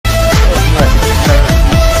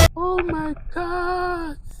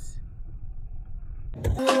God.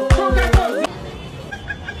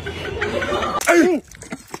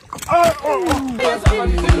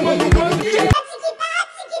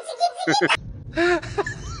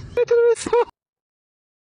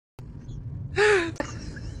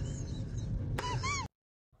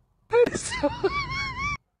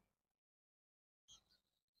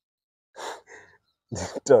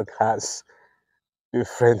 The dog has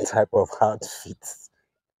different type of outfits.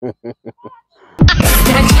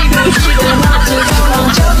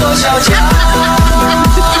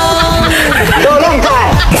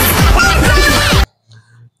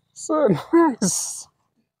 So nice.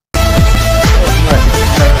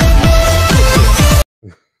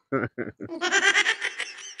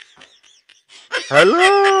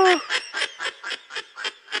 Hello.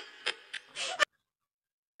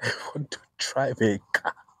 I want to drive a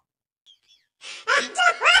car.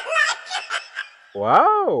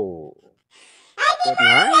 Wow. So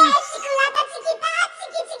nice.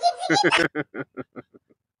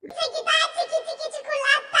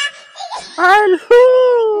 Hello.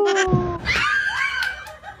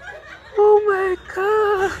 Oh my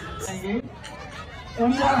God.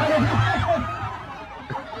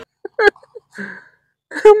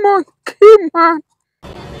 Monkey man.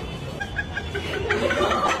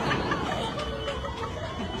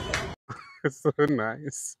 So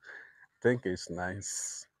nice. I think it's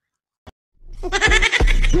nice.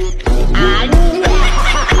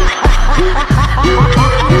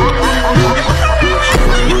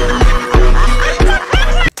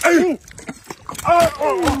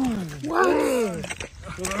 What?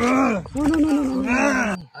 No.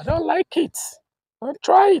 I don't like it. Don't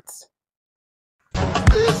try it.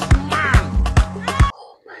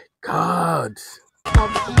 Oh my God.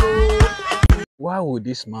 Why would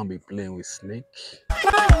this man be playing with snake?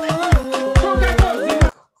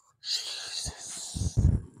 Jesus.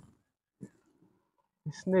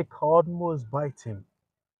 The snake almost bite him.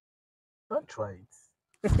 Don't try it.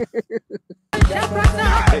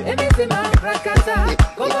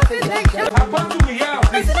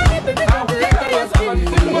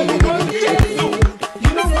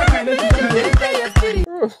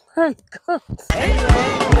 Oh my God.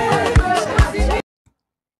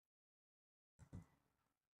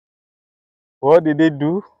 What did they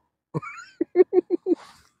do?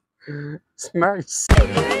 It's nice.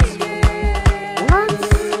 What?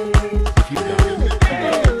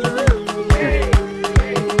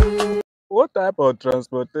 What type of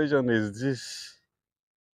transportation is this?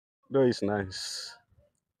 No, it's nice.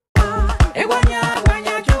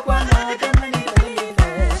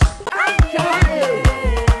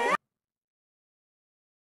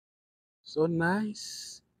 So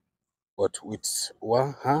nice. But with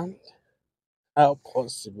one hand, how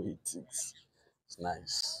possible it is. It's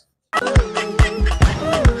nice.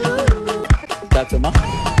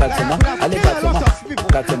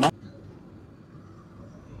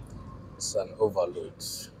 It's an overload.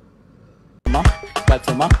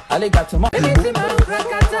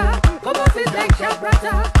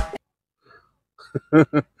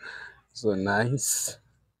 So nice.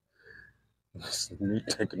 It's new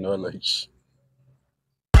technology.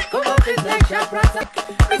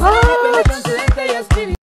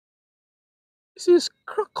 This is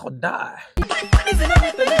crocodile.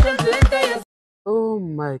 Oh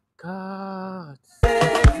my God.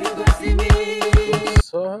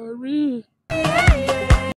 Sorry.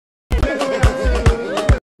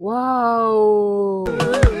 Wow.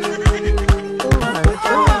 Oh my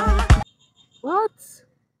God. What?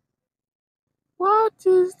 What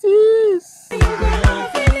is this?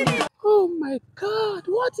 Oh my God.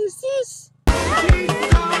 What is this?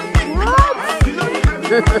 What?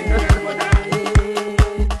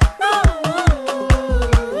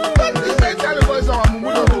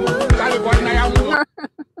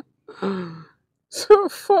 So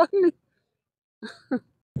funny.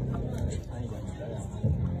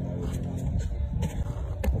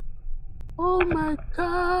 Oh my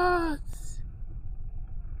God.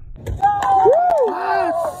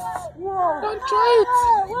 What? Don't try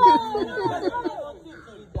it.